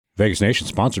Vegas Nation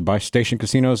sponsored by Station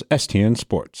Casinos STN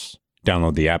Sports.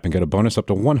 Download the app and get a bonus up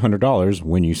to $100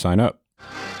 when you sign up.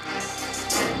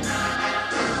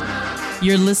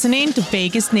 You're listening to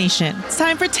Vegas Nation. It's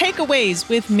time for takeaways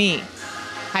with me,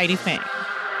 Heidi Fang.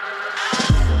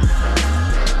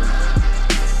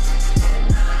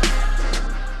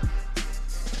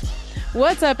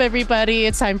 What's up, everybody?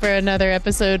 It's time for another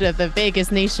episode of the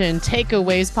Vegas Nation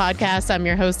Takeaways podcast. I'm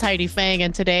your host, Heidi Fang,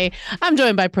 and today I'm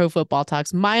joined by Pro Football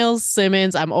Talk's Myles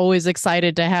Simmons. I'm always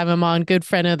excited to have him on. Good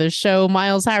friend of the show.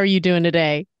 Myles, how are you doing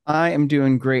today? I am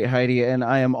doing great, Heidi, and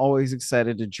I am always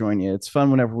excited to join you. It's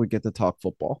fun whenever we get to talk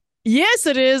football. Yes,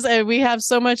 it is. And we have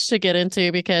so much to get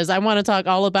into because I want to talk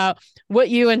all about what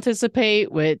you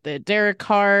anticipate with the Derek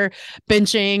Carr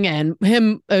benching and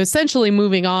him essentially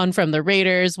moving on from the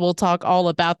Raiders. We'll talk all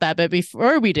about that. But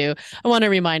before we do, I want to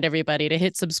remind everybody to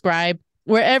hit subscribe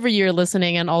wherever you're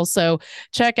listening, and also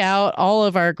check out all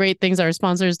of our great things our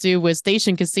sponsors do with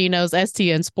Station Casinos,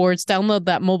 STN Sports. Download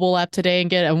that mobile app today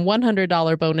and get a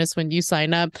 $100 bonus when you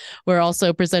sign up. We're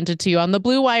also presented to you on the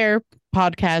Blue Wire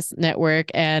Podcast Network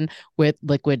and with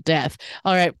Liquid Death.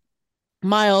 All right,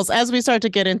 Myles, as we start to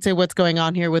get into what's going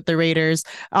on here with the Raiders,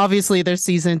 obviously their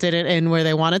season didn't end where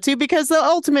they wanted to, because the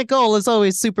ultimate goal is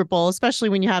always Super Bowl, especially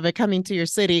when you have it coming to your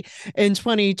city in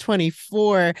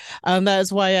 2024. That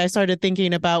is why I started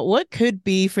thinking about what could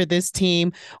be for this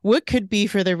team, what could be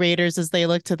for the Raiders as they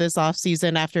look to this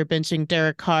offseason after benching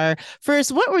Derek Carr.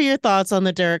 First, what were your thoughts on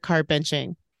the Derek Carr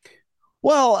benching?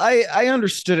 Well, I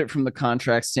understood it from the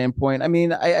contract standpoint. I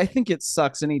mean, I think it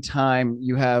sucks anytime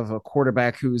you have a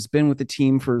quarterback who's been with the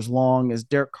team for as long as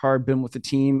Derek Carr been with the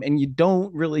team, and you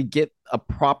don't really get a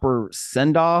proper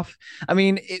send-off. I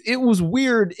mean, it was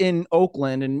weird in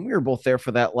Oakland, and we were both there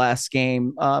for that last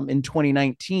game in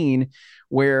 2019,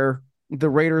 where the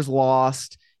Raiders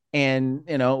lost. And,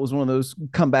 you know, it was one of those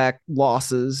comeback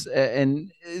losses,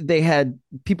 and they had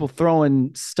people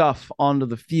throwing stuff onto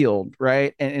the field,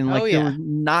 right? And there were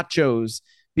nachos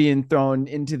being thrown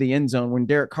into the end zone when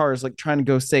Derek Carr is like trying to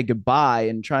go say goodbye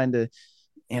and trying to,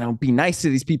 you know, be nice to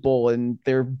these people, and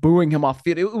they're booing him off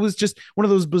field. It was just one of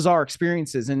those bizarre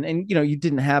experiences. And you know, you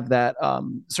didn't have that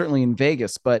certainly in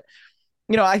Vegas, but,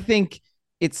 you know, I think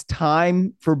it's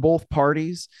time for both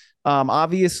parties.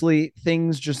 Obviously,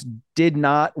 things just did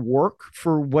not work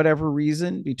for whatever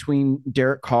reason between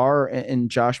Derek Carr and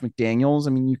Josh McDaniels.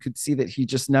 I mean, you could see that he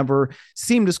just never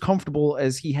seemed as comfortable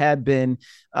as he had been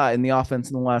in the offense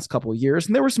in the last couple of years.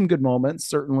 And there were some good moments.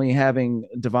 Certainly having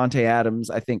Davante Adams,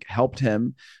 I think, helped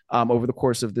him over the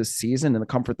course of this season, and the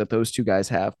comfort that those two guys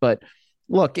have. But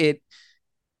look, it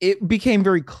became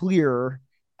very clear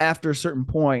after a certain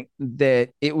point that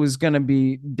it was going to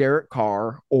be Derek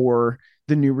Carr or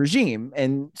the new regime,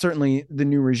 and certainly the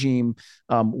new regime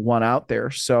won out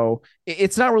there. So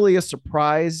it's not really a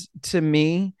surprise to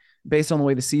me, based on the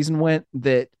way the season went,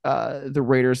 that the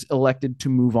Raiders elected to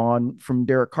move on from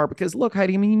Derek Carr. Because look,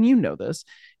 Heidi, I mean, you know this.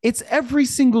 It's every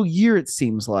single year it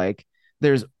seems like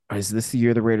is this the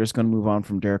year the Raiders going to move on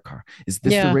from Derek Carr? Is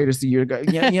this the Raiders the year?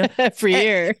 Yeah. Every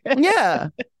year. Yeah.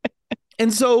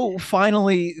 And so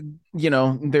finally, you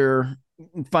know, they're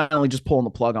finally just pulling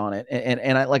the plug on it.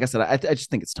 And I, like I said, I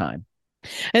just think it's time.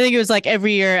 I think it was like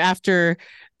every year after,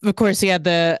 of course, he had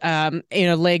the,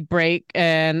 leg break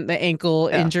and the ankle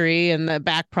injury and the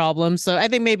back problem. So I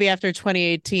think maybe after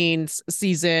 2018's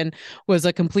season was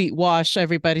a complete wash,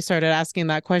 everybody started asking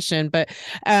that question. But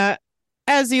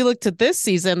as you look to this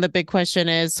season, the big question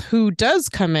is who does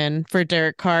come in for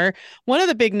Derek Carr? One of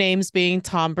the big names being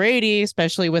Tom Brady,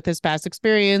 especially with his past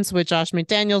experience with Josh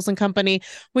McDaniels and company.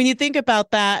 When you think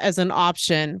about that as an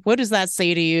option, what does that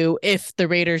say to you if the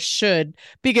Raiders should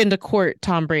begin to court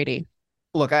Tom Brady?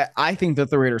 Look, I think that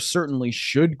the Raiders certainly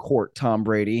should court Tom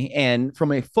Brady. And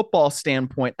from a football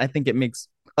standpoint, I think it makes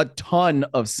a ton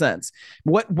of sense.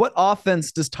 What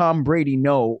offense does Tom Brady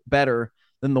know better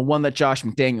than the one that Josh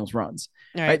McDaniels runs?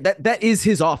 Right. That is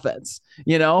his offense.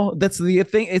 You know, that's the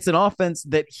thing. It's an offense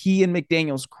that he and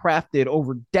McDaniels crafted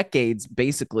over decades,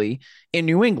 basically, in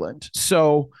New England.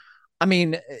 So, I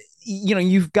mean, you know,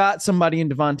 you've got somebody in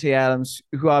Davante Adams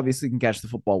who obviously can catch the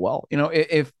football well. You know,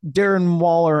 if Darren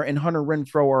Waller and Hunter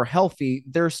Renfrow are healthy,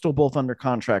 they're still both under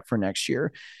contract for next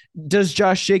year. Does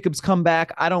Josh Jacobs come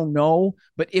back? I don't know.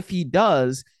 But if he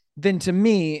does, then to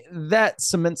me, that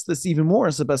cements this even more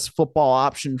as the best football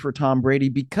option for Tom Brady,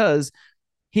 because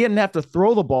he didn't have to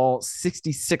throw the ball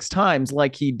 66 times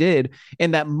like he did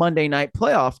in that Monday night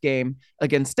playoff game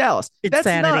against Dallas. It's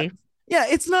sanity. Yeah,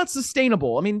 it's not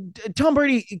sustainable. I mean, Tom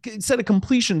Brady set a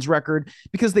completions record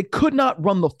because they could not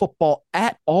run the football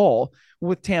at all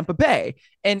with Tampa Bay.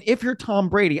 And if you're Tom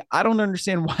Brady, I don't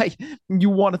understand why you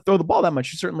want to throw the ball that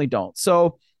much. You certainly don't.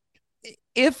 So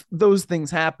if those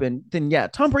things happen, then yeah,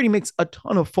 Tom Brady makes a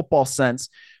ton of football sense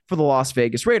for the Las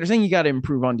Vegas Raiders. And you got to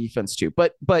improve on defense too.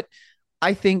 But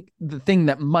I think the thing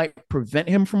that might prevent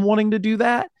him from wanting to do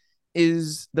that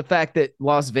is the fact that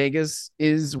Las Vegas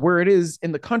is where it is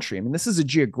in the country. I mean, this is a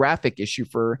geographic issue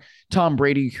for Tom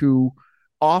Brady, who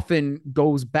often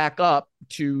goes back up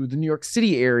to the New York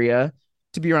City area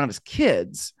to be around his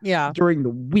kids during the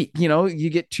week. You know, you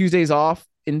get Tuesdays off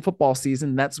in football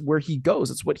season. That's where he goes.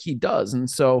 That's what he does. And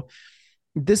so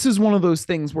this is one of those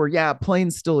things where, yeah,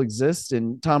 planes still exist,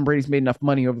 and Tom Brady's made enough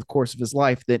money over the course of his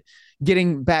life that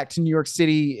getting back to New York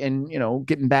City and, you know,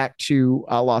 getting back to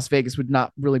Las Vegas would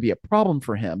not really be a problem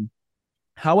for him.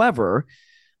 However,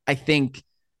 I think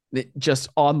that just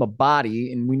on the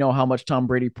body, and we know how much Tom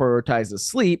Brady prioritizes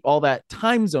sleep, all that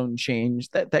time zone change,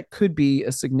 that could be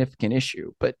a significant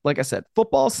issue. But like I said,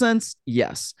 football sense,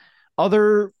 yes.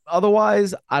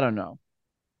 Otherwise, I don't know.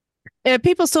 Are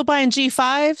people still buying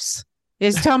G5s?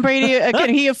 Is Tom Brady,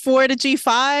 can he afford a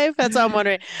G5? That's what I'm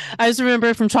wondering. I just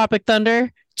remember from Tropic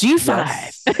Thunder, G5.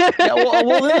 Yes. Yeah,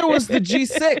 well, then there was the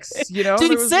G6, you know?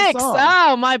 G6.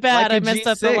 Oh, my bad. Like I messed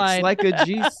G6, up the line. Like a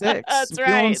G6. That's right.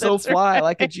 Feeling so fly,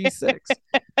 like a G6.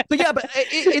 But yeah, but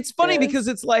it's funny because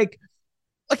it's like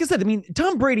I said, I mean,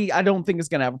 Tom Brady, I don't think is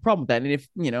going to have a problem with that. And if,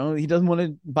 you know, he doesn't want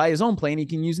to buy his own plane, he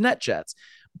can use NetJets.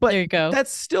 But there you go.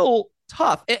 That's still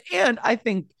tough. And I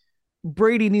think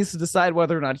Brady needs to decide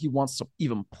whether or not he wants to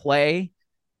even play,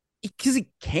 because he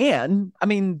can. I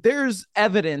mean, there's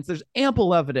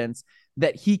ample evidence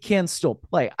that he can still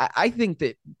play. I think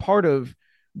that part of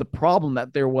the problem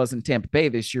that there was in Tampa Bay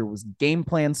this year was game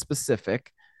plan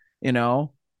specific. You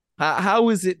know, how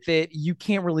is it that you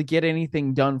can't really get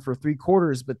anything done for 3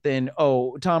 quarters, but then,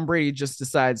 Tom Brady just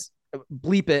decides,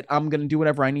 bleep it, I'm going to do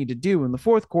whatever I need to do in the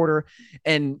 4th quarter,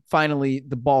 and finally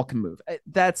the ball can move.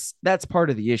 That's part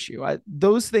of the issue.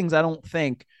 Those things I don't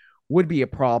think would be a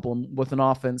problem with an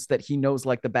offense that he knows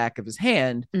like the back of his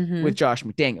hand with Josh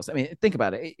McDaniels. I mean, think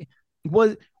about it.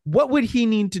 What would he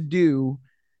need to do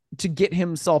to get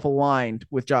himself aligned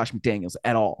with Josh McDaniels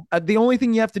at all? The only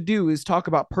thing you have to do is talk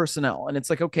about personnel. And it's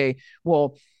like, okay,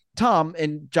 well, Tom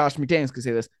and Josh McDaniels could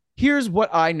say this. Here's what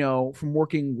I know from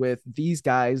working with these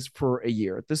guys for a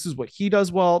year. This is what he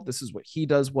does well. This is what he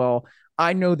does well.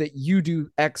 I know that you do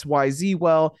X, Y, Z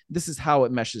well. This is how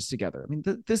it meshes together. I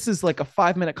mean, this is like a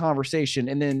 5-minute conversation,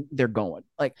 and then they're going.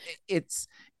 Like it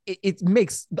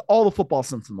makes all the football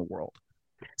sense in the world.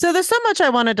 So there's so much I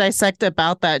want to dissect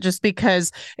about that, just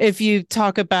because if you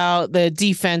talk about the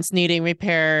defense needing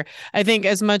repair, I think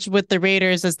as much with the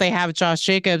Raiders as they have Josh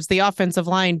Jacobs, the offensive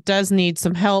line does need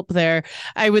some help there.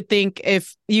 I would think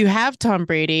if you have Tom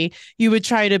Brady, you would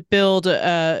try to build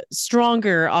a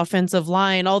stronger offensive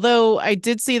line. Although I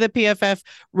did see the PFF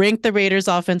rank the Raiders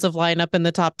offensive line up in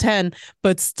the top 10,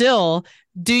 but still,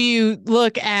 do you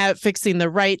look at fixing the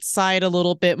right side a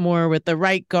little bit more with the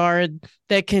right guard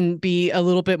that can be a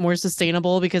little bit more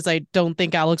sustainable? Because I don't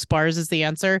think Alex Bars is the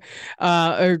answer.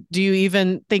 Or do you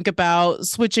even think about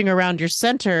switching around your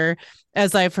center,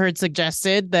 as I've heard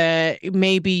suggested, that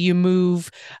maybe you move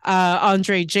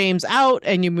Andre James out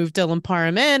and you move Dylan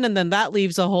Parham in, and then that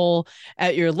leaves a hole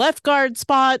at your left guard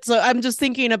spot? So I'm just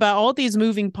thinking about all these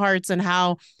moving parts and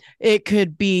how it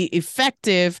could be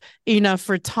effective enough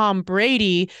for Tom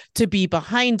Brady to be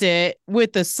behind it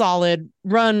with a solid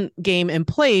run game in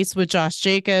place with Josh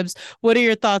Jacobs. What are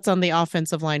your thoughts on the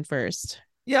offensive line first?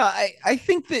 Yeah, I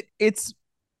think that it's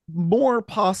more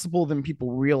possible than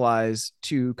people realize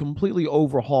to completely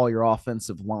overhaul your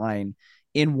offensive line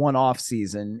in one off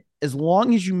season, as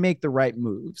long as you make the right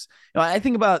moves. Now, I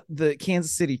think about the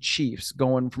Kansas City Chiefs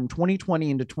going from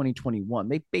 2020 into 2021.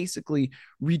 They basically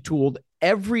retooled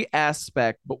every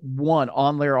aspect but one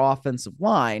on their offensive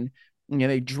line. You know,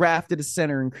 they drafted a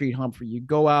center in Creed Humphrey. You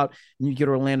go out and you get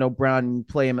Orlando Brown and you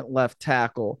play him at left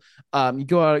tackle. You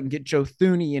go out and get Joe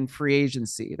Thuney in free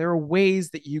agency. There are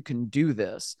ways that you can do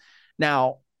this.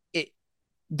 Now,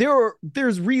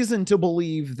 there's reason to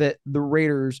believe that the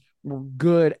Raiders were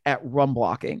good at run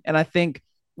blocking. And I think,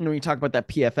 you know, when you talk about that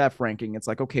PFF ranking, it's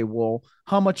like, okay, well,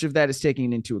 how much of that is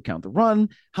taking into account the run?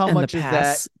 How and much of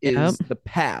that is the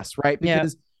pass, right?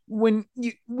 Because when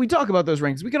we talk about those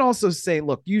rankings, we can also say,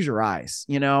 look, use your eyes,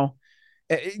 you know.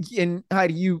 And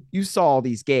Heidi, you saw all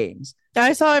these games.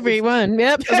 I saw every one.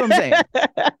 Yep. That's what I'm saying.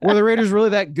 Were the Raiders really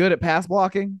that good at pass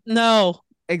blocking? No.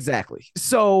 Exactly.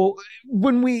 So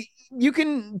you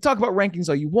can talk about rankings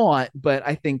all you want, but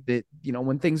I think that,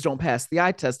 when things don't pass the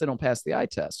eye test, they don't pass the eye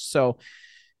test. So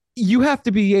you have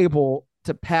to be able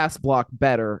to pass block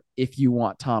better if you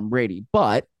want Tom Brady.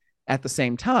 But at the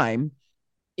same time,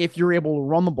 if you're able to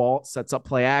run the ball, it sets up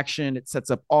play action, it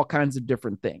sets up all kinds of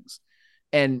different things.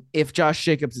 And if Josh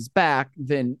Jacobs is back,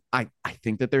 then I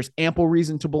think that there's ample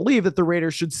reason to believe that the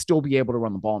Raiders should still be able to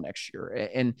run the ball next year.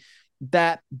 And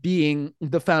that being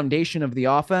the foundation of the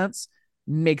offense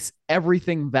makes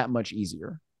everything that much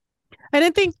easier. And I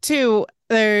think too,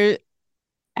 this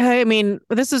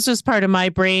is just part of my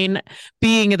brain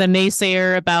being the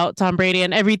naysayer about Tom Brady,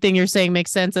 and everything you're saying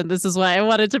makes sense. And this is why I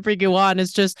wanted to bring you on.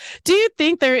 Is just, do you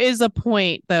think there is a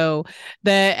point though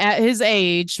that at his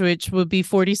age, which would be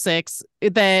 46,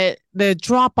 that the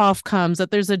drop off comes,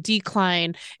 that there's a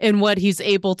decline in what he's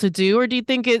able to do? Or do you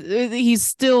think he's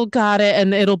still got it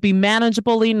and it'll be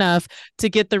manageable enough to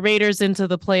get the Raiders into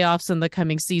the playoffs in the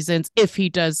coming seasons if he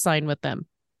does sign with them?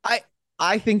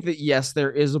 I think that, yes,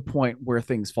 there is a point where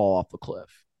things fall off the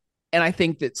cliff. And I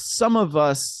think that some of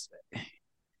us,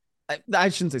 I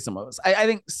shouldn't say some of us, I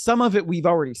think some of it we've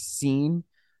already seen.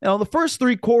 The first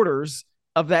 3 quarters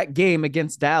of that game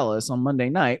against Dallas on Monday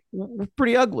night were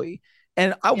pretty ugly.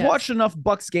 And I've watched enough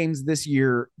Bucs games this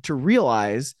year to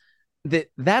realize that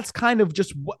that's kind of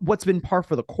just what's been par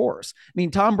for the course. I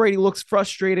mean, Tom Brady looks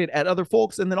frustrated at other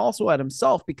folks and then also at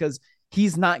himself because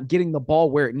he's not getting the ball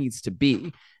where it needs to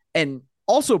be. And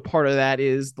also part of that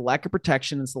is the lack of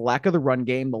protection. It's the lack of the run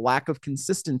game, the lack of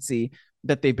consistency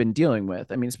that they've been dealing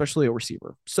with. I mean, especially a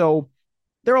receiver. So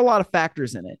there are a lot of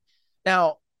factors in it.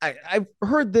 Now, I've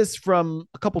heard this from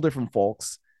a couple different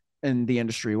folks in the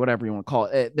industry, whatever you want to call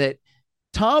it, that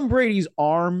Tom Brady's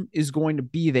arm is going to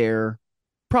be there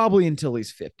probably until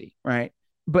he's 50, right?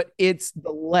 But it's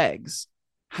the legs.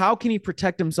 How can he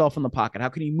protect himself in the pocket? How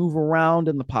can he move around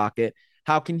in the pocket?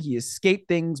 How can he escape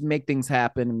things, make things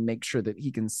happen, and make sure that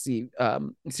he can see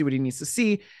what he needs to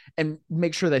see, and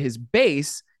make sure that his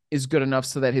base is good enough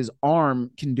so that his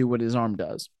arm can do what his arm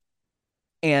does?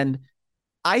 And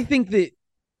I think that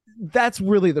that's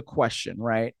really the question,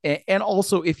 right? And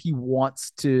also if he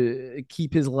wants to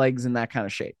keep his legs in that kind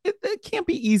of shape. It can't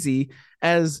be easy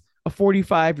as a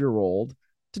 45-year-old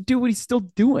to do what he's still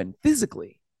doing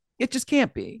physically. It just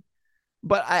can't be.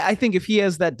 But I think if he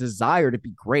has that desire to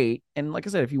be great, and like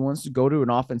I said, if he wants to go to an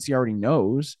offense he already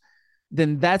knows,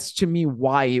 then that's to me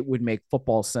why it would make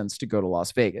football sense to go to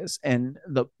Las Vegas. And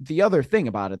the other thing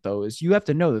about it, though, is you have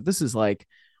to know that this is like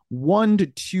 1 to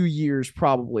 2 years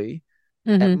probably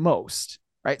at most,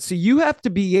 right? So you have to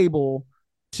be able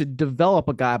to develop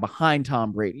a guy behind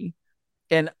Tom Brady.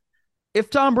 And if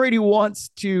Tom Brady wants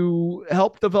to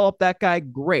help develop that guy,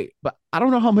 great. But I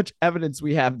don't know how much evidence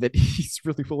we have that he's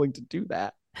really willing to do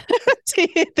that. Do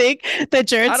you think that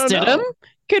Jarrett Stidham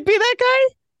could be that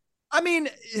guy? I mean,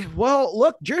 well,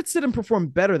 look, Jarrett Stidham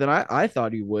performed better than I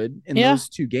thought he would in those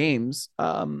 2 games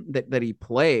that he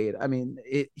played. I mean,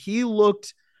 he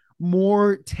looked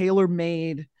more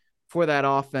tailor-made for that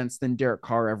offense than Derek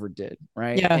Carr ever did,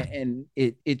 right? Yeah. And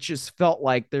it just felt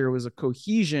like there was a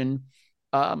cohesion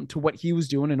to what he was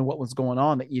doing and what was going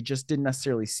on that you just didn't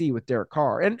necessarily see with Derek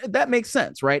Carr. And that makes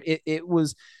sense, right?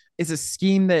 It's a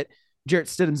scheme that Jarrett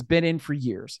Stidham's been in for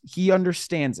years. He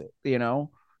understands it,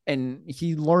 and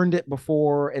he learned it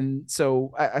before. And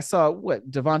so I saw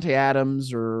Devontae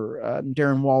Adams or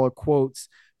Darren Waller quotes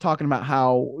talking about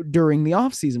how during the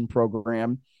offseason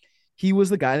program, he was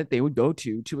the guy that they would go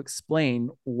to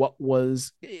explain what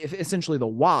was essentially the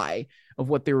why of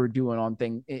what they were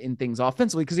doing in things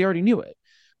offensively, because he already knew it.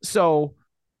 So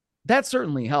that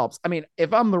certainly helps. I mean,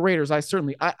 if I'm the Raiders,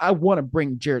 I want to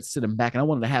bring Jarrett Stidham back, and I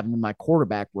wanted to have him in my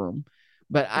quarterback room,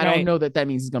 but I don't know that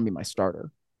means he's going to be my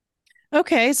starter.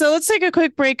 Okay, so let's take a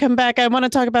quick break, come back. I want to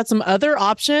talk about some other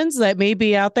options that may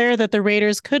be out there that the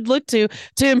Raiders could look to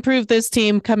improve this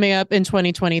team coming up in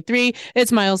 2023.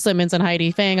 It's Miles Simmons and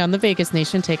Heidi Fang on the Vegas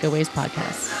Nation Takeaways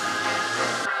podcast.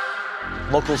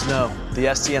 Locals know the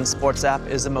STN Sports app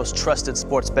is the most trusted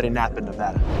sports betting app in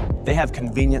Nevada. They have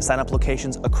convenient sign-up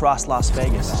locations across Las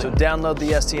Vegas, so download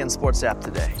the STN Sports app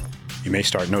today. You may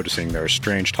start noticing there are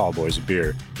strange tall boys of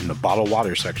beer in the bottled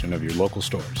water section of your local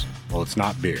stores. Well, it's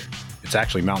not beer. It's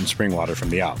actually mountain spring water from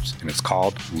the Alps, and it's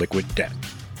called Liquid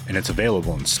Death. And it's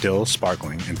available in still,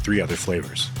 sparkling, and 3 other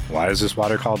flavors. Why is this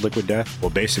water called Liquid Death?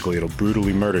 Well, basically, it'll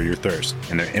brutally murder your thirst,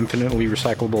 and their infinitely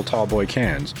recyclable tall boy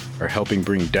cans are helping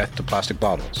bring death to plastic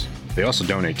bottles. They also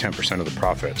donate 10% of the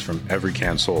profits from every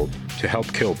can sold to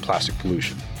help kill plastic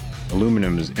pollution.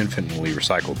 Aluminum is infinitely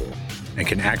recyclable, and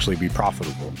can actually be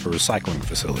profitable for recycling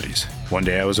facilities. One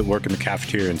day I was at work in the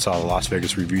cafeteria and saw the Las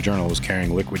Vegas Review-Journal was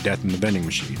carrying Liquid Death in the vending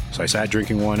machine. So I sat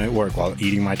drinking one at work while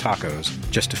eating my tacos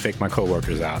just to fake my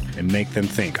coworkers out and make them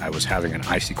think I was having an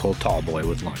icy cold tall boy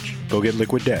with lunch. Go get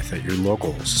Liquid Death at your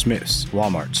local Smith's,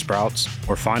 Walmart, Sprouts,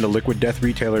 or find a Liquid Death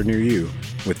retailer near you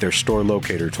with their store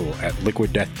locator tool at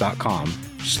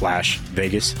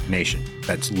liquiddeath.com/Vegas Nation.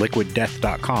 That's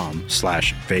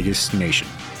liquiddeath.com/Vegas Nation.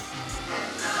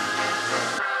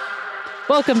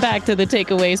 Welcome back to the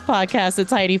Takeaways podcast.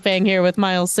 It's Heidi Fang here with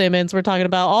Miles Simmons. We're talking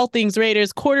about all things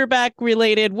Raiders, quarterback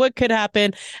related, what could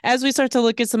happen as we start to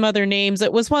look at some other names.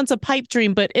 It was once a pipe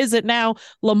dream, but is it now?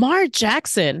 Lamar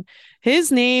Jackson. His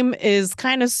name is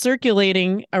kind of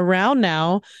circulating around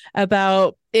now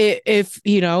about if,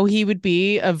 you know, he would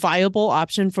be a viable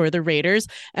option for the Raiders.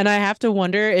 And I have to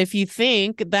wonder if you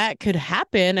think that could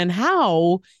happen and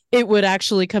how it would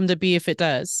actually come to be if it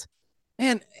does.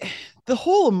 And the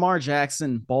whole Lamar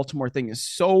Jackson Baltimore thing is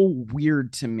so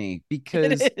weird to me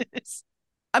because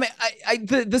I mean,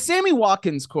 the Sammy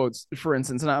Watkins quotes, for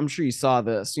instance, and I'm sure you saw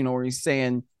this, you know, where he's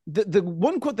saying the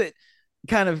one quote that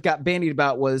kind of got bandied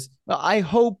about was, well, I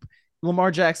hope Lamar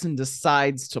Jackson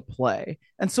decides to play.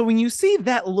 And so when you see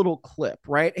that little clip,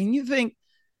 right, and you think,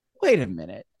 wait a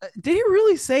minute, did he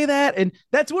really say that? And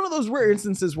that's one of those rare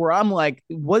instances where I'm like,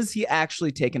 was he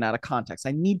actually taken out of context?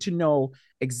 I need to know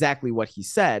exactly what he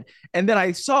said. And then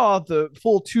I saw the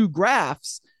full 2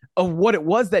 graphs of what it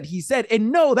was that he said.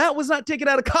 And no, that was not taken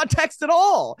out of context at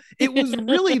all. It was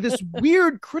really this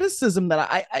weird criticism that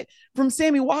I from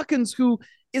Sammy Watkins, who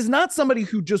is not somebody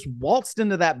who just waltzed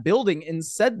into that building and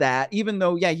said that, even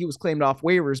though, yeah, he was claimed off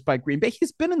waivers by Green Bay.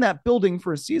 He's been in that building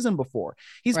for a season before.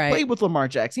 He's played with Lamar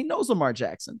Jackson. He knows Lamar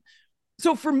Jackson.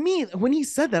 So for me, when he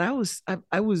said that, I was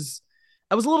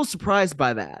a little surprised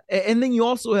by that. And then you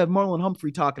also have Marlon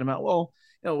Humphrey talking about, well,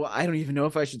 you know, I don't even know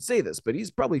if I should say this, but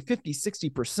he's probably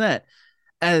 50-60%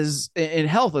 as in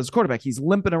health as quarterback. He's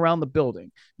limping around the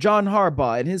building. John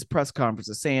Harbaugh in his press conference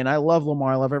is saying, I love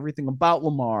Lamar. I love everything about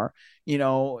Lamar. You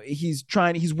know, he's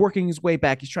working his way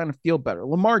back. He's trying to feel better.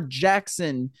 Lamar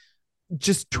Jackson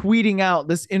just tweeting out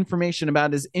this information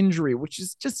about his injury, which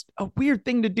is just a weird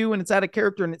thing to do. And it's out of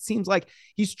character. And it seems like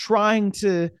he's trying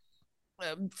to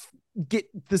get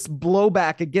this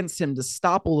blowback against him to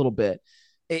stop a little bit.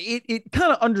 It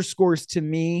kind of underscores to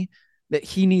me that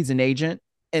he needs an agent.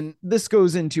 And this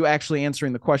goes into actually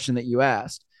answering the question that you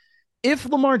asked. If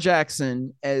Lamar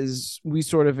Jackson, as we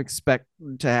sort of expect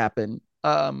to happen,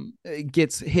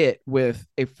 gets hit with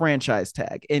a franchise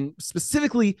tag, and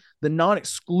specifically the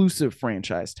non-exclusive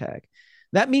franchise tag,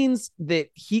 that means that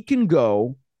he can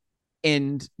go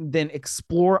and then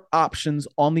explore options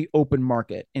on the open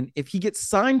market. And if he gets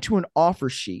signed to an offer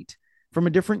sheet from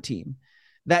a different team,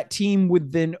 that team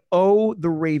would then owe the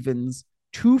Ravens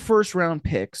 2 first-round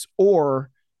picks or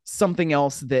something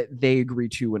else that they agree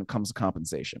to when it comes to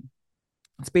compensation.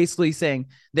 It's basically saying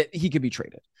that he could be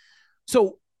traded.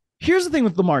 So here's the thing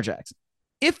with Lamar Jackson.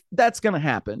 If that's going to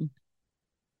happen,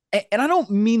 and I don't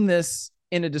mean this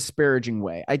in a disparaging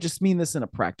way, I just mean this in a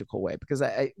practical way, because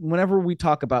whenever we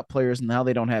talk about players and how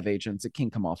they don't have agents, it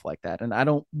can come off like that. And I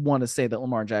don't want to say that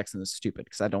Lamar Jackson is stupid,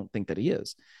 because I don't think that he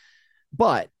is.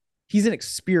 But he's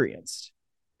inexperienced.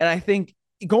 And I think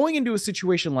going into a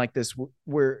situation like this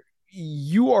where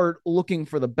you are looking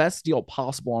for the best deal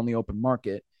possible on the open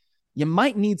market, you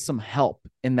might need some help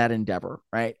in that endeavor,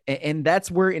 right? And that's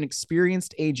where an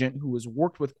experienced agent who has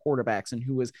worked with quarterbacks and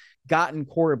who has gotten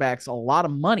quarterbacks a lot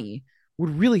of money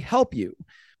would really help you.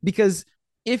 Because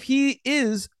if he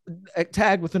is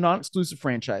tagged with a non-exclusive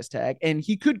franchise tag, and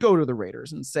he could go to the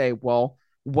Raiders and say, well,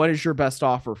 what is your best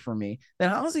offer for me? Then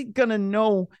how is he going to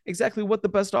know exactly what the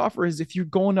best offer is if you're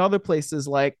going to other places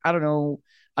like, I don't know,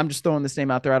 I'm just throwing this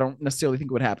name out there. I don't necessarily think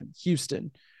it would happen.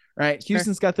 Houston, right? Sure.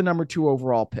 Houston's got the number 2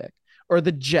 overall pick, or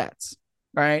the Jets,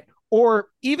 right? Or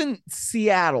even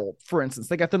Seattle, for instance,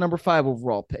 they got the number 5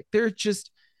 overall pick. They're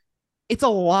just, it's a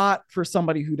lot for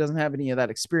somebody who doesn't have any of that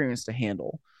experience to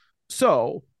handle.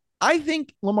 So I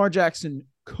think Lamar Jackson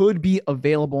could be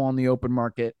available on the open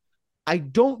market. I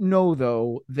don't know,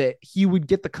 though, that he would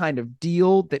get the kind of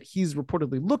deal that he's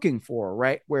reportedly looking for,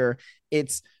 right? Where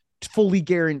it's fully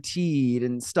guaranteed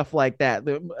and stuff like that,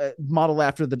 modeled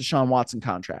after the Deshaun Watson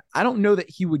contract. I don't know that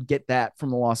he would get that from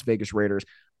the Las Vegas Raiders.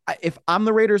 If I'm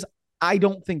the Raiders, I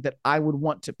don't think that I would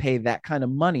want to pay that kind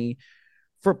of money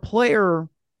for a player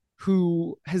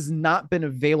who has not been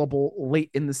available late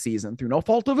in the season through no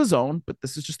fault of his own, but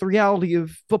this is just the reality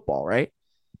of football, right?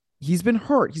 He's been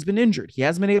hurt. He's been injured. He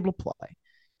hasn't been able to play.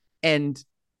 And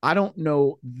I don't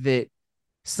know that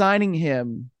signing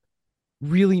him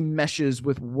really meshes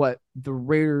with what the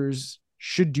Raiders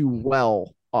should do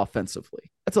well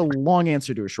offensively? That's a long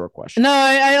answer to a short question. No,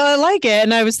 I like it.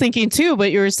 And I was thinking too,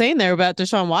 what you were saying there about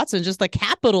Deshaun Watson, just the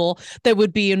capital that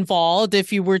would be involved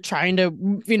if you were trying to,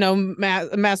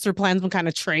 master plan some kind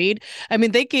of trade. I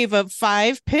mean, they gave up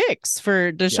 5 picks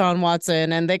for Deshaun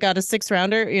Watson and they got a 6th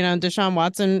rounder, Deshaun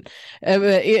Watson.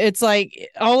 It's like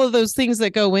all of those things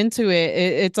that go into it.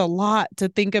 It's a lot to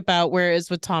think about. Whereas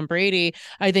with Tom Brady,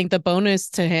 I think the bonus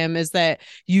to him is that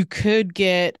you could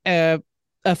get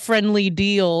a friendly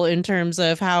deal in terms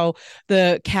of how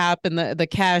the cap and the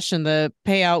cash and the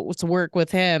payouts work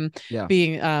with him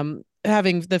being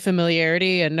having the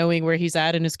familiarity and knowing where he's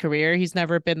at in his career. He's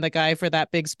never been the guy for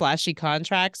that big splashy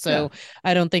contract. So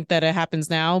I don't think that it happens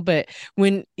now. But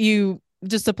when you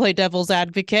just to play devil's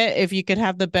advocate, if you could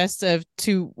have the best of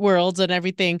 2 worlds and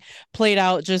everything played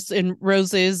out just in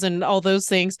roses and all those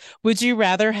things, would you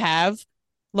rather have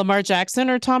Lamar Jackson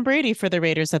or Tom Brady for the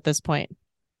Raiders at this point?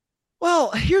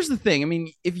 Well, here's the thing. I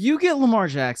mean, if you get Lamar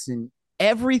Jackson,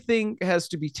 everything has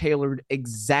to be tailored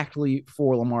exactly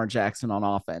for Lamar Jackson on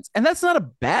offense. And that's not a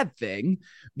bad thing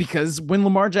because when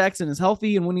Lamar Jackson is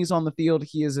healthy and when he's on the field,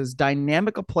 he is as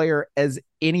dynamic a player as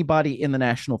anybody in the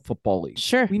National Football League.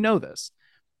 Sure. We know this.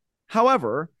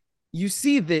 However, you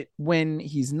see that when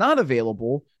he's not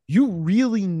available, you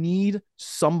really need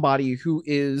somebody who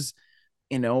is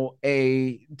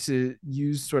to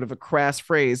use sort of a crass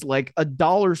phrase, like a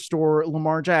dollar store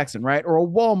Lamar Jackson, right? Or a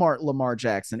Walmart Lamar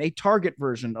Jackson, a Target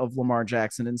version of Lamar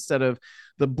Jackson instead of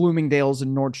the Bloomingdale's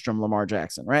and Nordstrom Lamar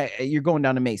Jackson, right? You're going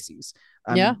down to Macy's.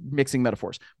 I'm mixing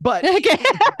metaphors, but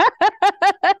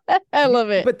I love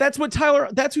it. But that's who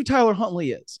Tyler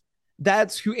Huntley is.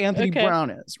 That's who Anthony Brown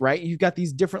is, right? You've got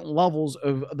these different levels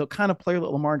of the kind of player that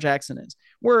Lamar Jackson is.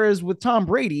 Whereas with Tom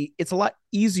Brady, it's a lot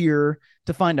easier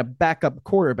to find a backup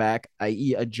quarterback,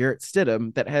 i.e. a Jarrett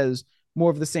Stidham, that has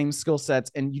more of the same skill sets,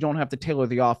 and you don't have to tailor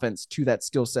the offense to that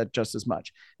skill set just as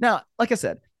much. Now, like I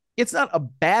said, it's not a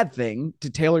bad thing to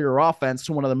tailor your offense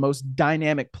to one of the most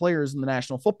dynamic players in the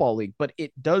National Football League, but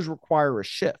it does require a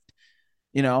shift.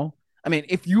 I mean,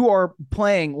 if you are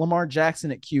playing Lamar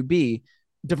Jackson at QB,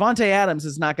 Davante Adams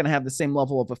is not going to have the same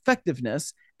level of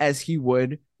effectiveness as he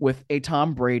would with a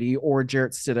Tom Brady or a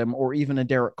Jarrett Stidham or even a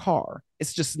Derek Carr.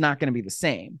 It's just not going to be the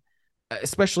same,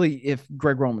 especially if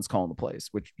Greg Roman's calling the plays,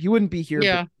 which he wouldn't be here.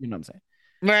 Yeah. But you know what I'm saying?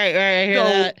 Right. I hear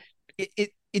that.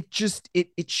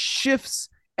 It shifts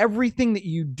everything that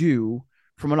you do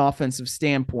from an offensive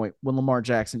standpoint when Lamar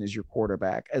Jackson is your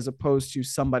quarterback, as opposed to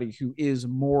somebody who is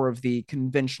more of the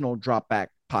conventional drop back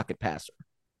pocket passer.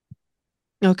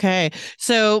 Okay.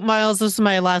 So, Miles, this is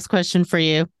my last question for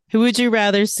you. Who would you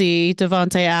rather see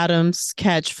Davante Adams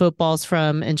catch footballs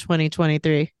from in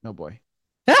 2023? Oh, boy.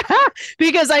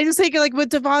 Because I just think, like, would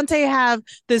Davante have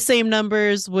the same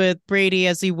numbers with Brady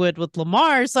as he would with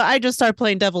Lamar? So I just start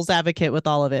playing devil's advocate with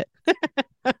all of it.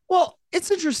 Well, it's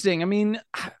interesting. I mean,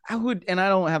 I would, and I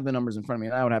don't have the numbers in front of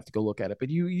me. I would have to go look at it. But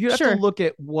you have to look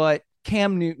at what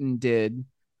Cam Newton did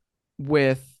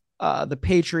with the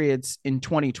Patriots in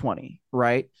 2020,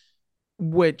 right?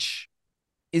 Which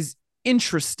is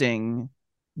interesting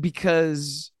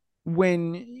because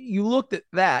when you looked at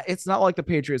that, it's not like the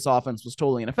Patriots offense was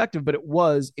totally ineffective, but it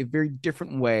was a very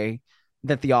different way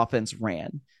that the offense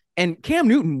ran. And Cam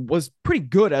Newton was pretty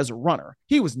good as a runner.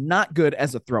 He was not good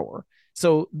as a thrower.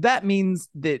 So that means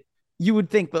that you would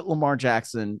think that Lamar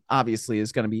Jackson obviously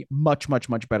is going to be much, much,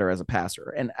 much better as a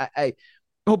passer. And I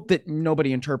hope that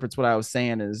nobody interprets what I was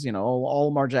saying as, all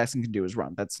Lamar Jackson can do is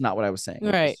run. That's not what I was saying.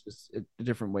 Right. It's just a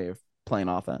different way of playing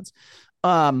offense.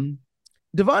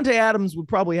 Davante Adams would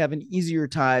probably have an easier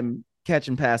time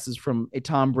catching passes from a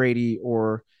Tom Brady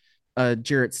or a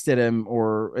Jarrett Stidham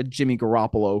or a Jimmy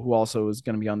Garoppolo, who also is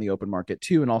going to be on the open market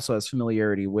too, and also has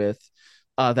familiarity with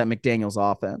that McDaniels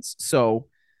offense. So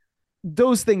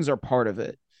those things are part of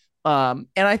it. And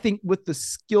I think with the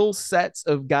skill sets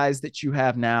of guys that you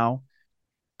have now,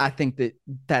 I think that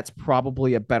that's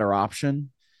probably a better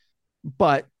option.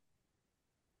 But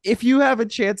if you have a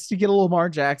chance to get a Lamar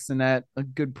Jackson at a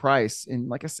good price, and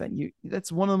like I said,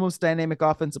 that's one of the most dynamic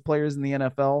offensive players in the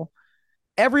NFL.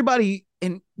 Everybody,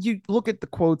 and you look at the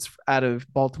quotes out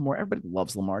of Baltimore, everybody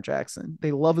loves Lamar Jackson.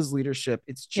 They love his leadership.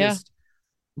 It's just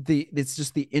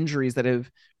the injuries that have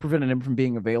prevented him from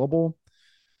being available.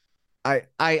 I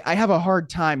have a hard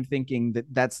time thinking that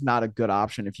that's not a good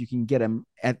option if you can get him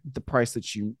at the price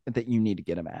that you need to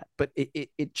get him at. But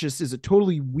it just is a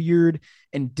totally weird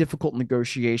and difficult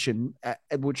negotiation,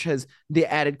 which has the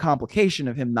added complication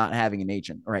of him not having an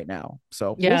agent right now.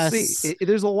 So we'll see.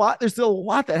 There's still a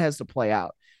lot that has to play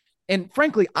out. And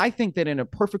frankly, I think that in a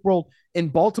perfect world, in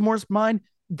Baltimore's mind,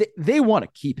 they want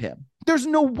to keep him. There's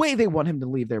no way they want him to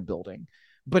leave their building,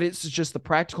 but it's just the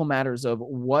practical matters of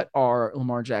what are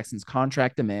Lamar Jackson's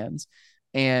contract demands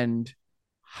and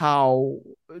how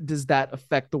does that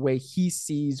affect the way he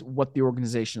sees what the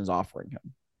organization is offering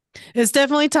him. It's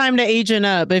definitely time to agent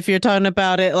up. If you're talking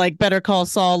about it, like Better Call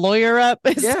Saul, lawyer up.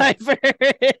 It's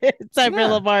time for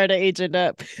Lamar to agent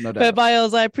up. No doubt. But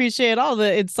Miles, I appreciate all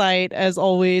the insight as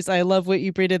always. I love what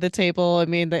you bring to the table. I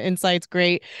mean, the insight's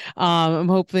great. I'm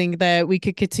hoping that we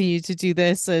could continue to do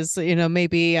this as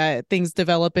maybe things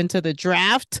develop into the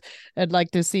draft. I'd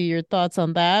like to see your thoughts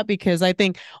on that because I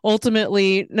think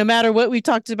ultimately, no matter what we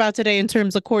talked about today in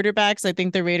terms of quarterbacks, I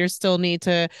think the Raiders still need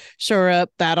to shore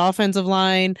up that offensive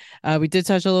line. We did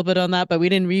touch a little bit on that, but we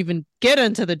didn't even get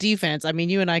into the defense. I mean,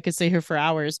 you and I could stay here for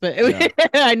hours, but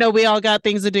I know we all got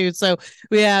things to do. So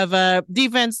we have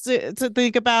defense to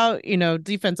think about,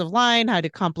 defensive line, how to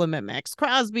complement Max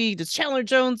Crosby. Does Chandler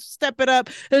Jones step it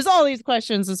up? There's all these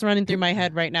questions that's running through my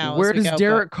head right now. Where does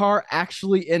Derek Carr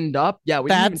actually end up? Yeah, we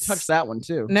didn't even touch that one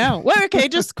too. No. Well, okay,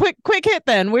 just quick hit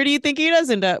then. Where do you think he does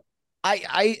end up?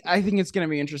 I think it's going to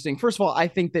be interesting. First of all, I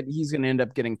think that he's going to end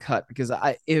up getting cut because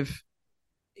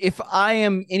if I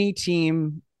am any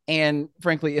team, and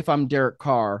frankly, if I'm Derek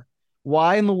Carr,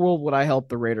 why in the world would I help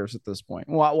the Raiders at this point?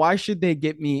 Why should they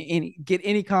get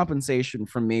any compensation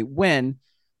from me when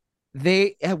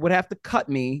they would have to cut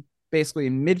me basically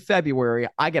in mid-February?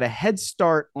 I get a head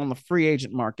start on the free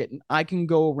agent market, and I can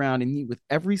go around and meet with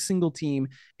every single team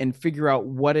and figure out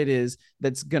what it is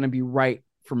that's going to be right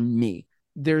for me.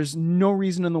 There's no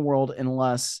reason in the world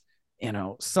unless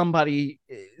somebody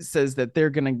says that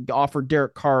they're going to offer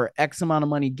Derek Carr X amount of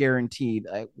money guaranteed.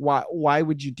 Why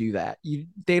would you do that?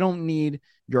 They don't need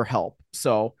your help.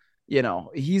 So,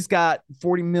 he's got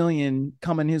 $40 million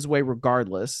coming his way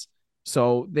regardless.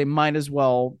 So they might as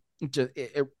well just,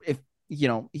 if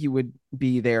he would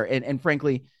be there. And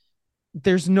frankly,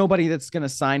 there's nobody that's going to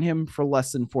sign him for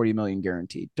less than $40 million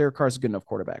guaranteed. Derek Carr's a good enough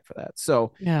quarterback for that.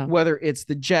 So whether it's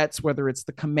the Jets, whether it's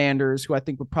the Commanders, who I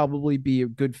think would probably be a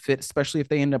good fit, especially if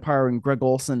they end up hiring Greg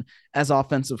Olsen as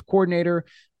offensive coordinator.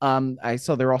 I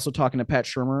saw they're also talking to Pat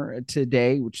Shurmur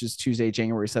today, which is Tuesday,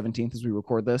 January 17th, as we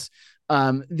record this.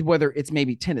 Whether it's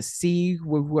maybe Tennessee,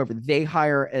 whoever they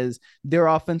hire as their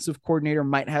offensive coordinator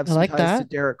might have some ties to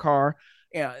Derek Carr.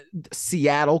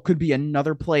 Seattle could be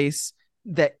another place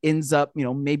that ends up,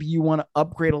 maybe you want to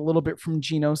upgrade a little bit from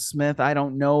Geno Smith. I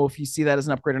don't know if you see that as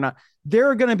an upgrade or not. There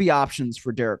are going to be options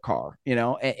for Derek Carr,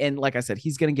 and like I said,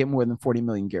 he's going to get more than $40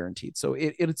 million guaranteed. So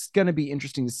it's going to be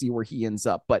interesting to see where he ends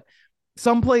up, but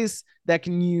someplace that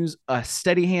can use a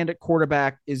steady hand at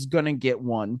quarterback is going to get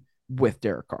one with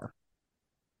Derek Carr.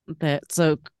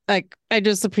 So I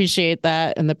just appreciate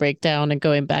that and the breakdown and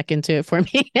going back into it for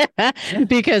me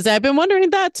because I've been wondering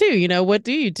that too. What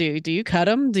do you do? Do you cut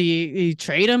them? Do you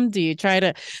trade them? Do you try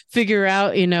to figure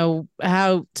out,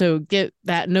 how to get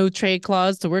that no trade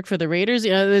clause to work for the Raiders?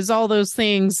 There's all those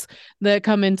things that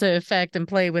come into effect and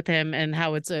play with him and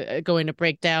how it's going to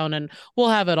break down. And we'll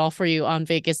have it all for you on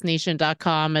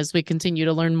VegasNation.com as we continue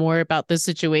to learn more about this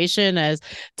situation as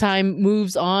time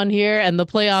moves on here and the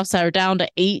playoffs are down to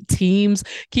 8 teams.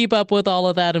 Keep up with all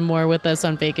of that and more with us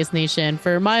on Vegas Nation.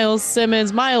 For Miles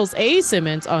Simmons, Miles A.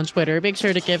 Simmons on Twitter, make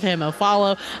sure to give him a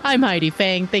follow. I'm Heidi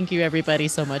Fang. Thank you, everybody,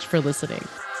 so much for listening.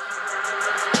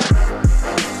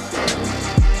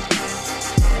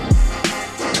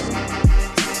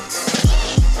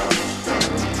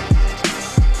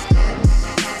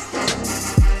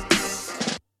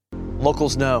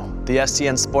 Locals know the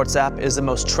STN Sports app is the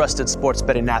most trusted sports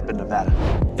betting app in Nevada.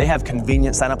 They have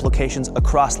convenient sign-up locations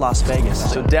across Las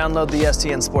Vegas, so download the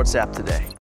STN Sports app today.